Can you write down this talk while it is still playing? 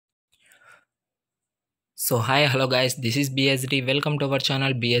So hi hello guys, this is BSD. Welcome to our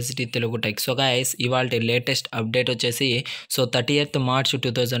channel BSD Telugu tech. So guys, ఇవాళ latest update వచ్చేసి 30th March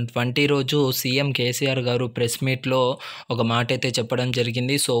 2020 రోజు CM KCR గారు press మీట్లో ఒక మాట అయితే చెప్పడం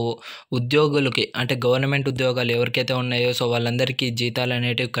జరిగింది. సో ఉద్యోగులకి అంటే గవర్నమెంట్ ఉద్యోగాలు ఎవరికైతే ఉన్నాయో సో వాళ్ళందరికీ జీతాలు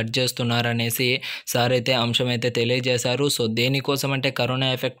అనేటివి కట్ చేస్తున్నారనేసి సార్ అయితే అంశం అయితే తెలియజేశారు. సో దేనికోసం అంటే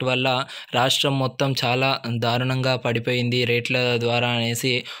కరోనా ఎఫెక్ట్ వల్ల రాష్ట్రం మొత్తం చాలా దారుణంగా పడిపోయింది రేట్ల ద్వారా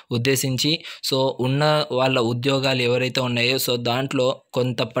అనేసి ఉద్దేశించి సో ఉన్న వాళ్ళ ఉద్యోగాలు ఎవరైతే ఉన్నాయో సో దాంట్లో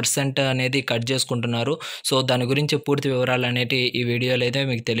కొంత పర్సెంట్ అనేది కట్ చేసుకుంటున్నారు. సో దాని గురించి పూర్తి వివరాలు అనేవి ఈ వీడియోలో అయితే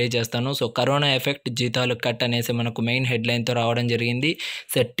మీకు తెలియజేస్తాను. సో కరోనా ఎఫెక్ట్ జీతాలు కట్ అనేసి మనకు మెయిన్ హెడ్లైన్తో రావడం జరిగింది.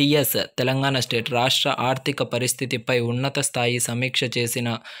 సో టీఎస్ తెలంగాణ స్టేట్ రాష్ట్ర ఆర్థిక పరిస్థితిపై ఉన్నత స్థాయి సమీక్ష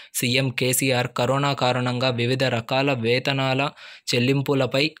చేసిన సీఎం కేసీఆర్ కరోనా కారణంగా వివిధ రకాల వేతనాల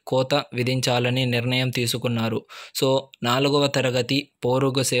చెల్లింపులపై కోత విధించాలని నిర్ణయం తీసుకున్నారు. సో 4వ తరగతి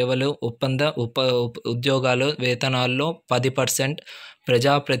పౌరుగు సేవలు ఒప్పంద ఉద్యోగాలు వేతనాల్లో 10%,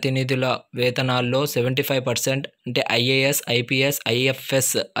 ప్రజాప్రతినిధుల వేతనాల్లో 75%, అంటే ఐఏఎస్, ఐపీఎస్,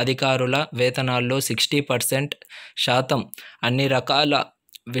 ఐఎఫ్ఎస్ అధికారుల వేతనాల్లో 60% అన్ని రకాల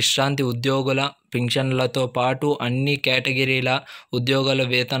విశ్రాంతి ఉద్యోగుల పింఛన్లతో పాటు అన్ని కేటగిరీల ఉద్యోగుల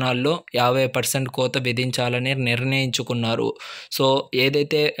వేతనాల్లో 50% కోత విధించాలని నిర్ణయించుకున్నారు. సో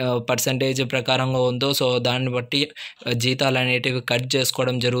ఏదైతే పర్సంటేజ్ ప్రకారంగా ఉందో సో దాన్ని బట్టి జీతాలు అనేటివి కట్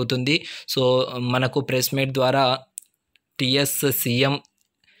చేసుకోవడం జరుగుతుంది. సో మనకు ప్రెస్ మీట్ ద్వారా టీఎస్ సీఎం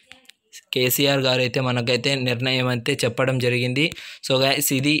కేసీఆర్ గారు అయితే మనకైతే నిర్ణయం అయితే చెప్పడం జరిగింది. సో గైస్,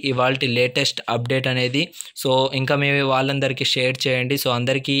 ఇది ఇవాల్టి లేటెస్ట్ అప్డేట్ అనేది. సో ఇంకా మేము వాళ్ళందరికీ షేర్ చేయండి. సో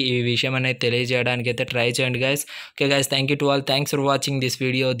అందరికీ ఈ విషయం అనేది తెలియజేయడానికి అయితే ట్రై చేయండి guys. Okay guys, thank you to all. Thanks for watching this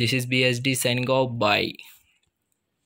video. This is BSD signing off. Bye.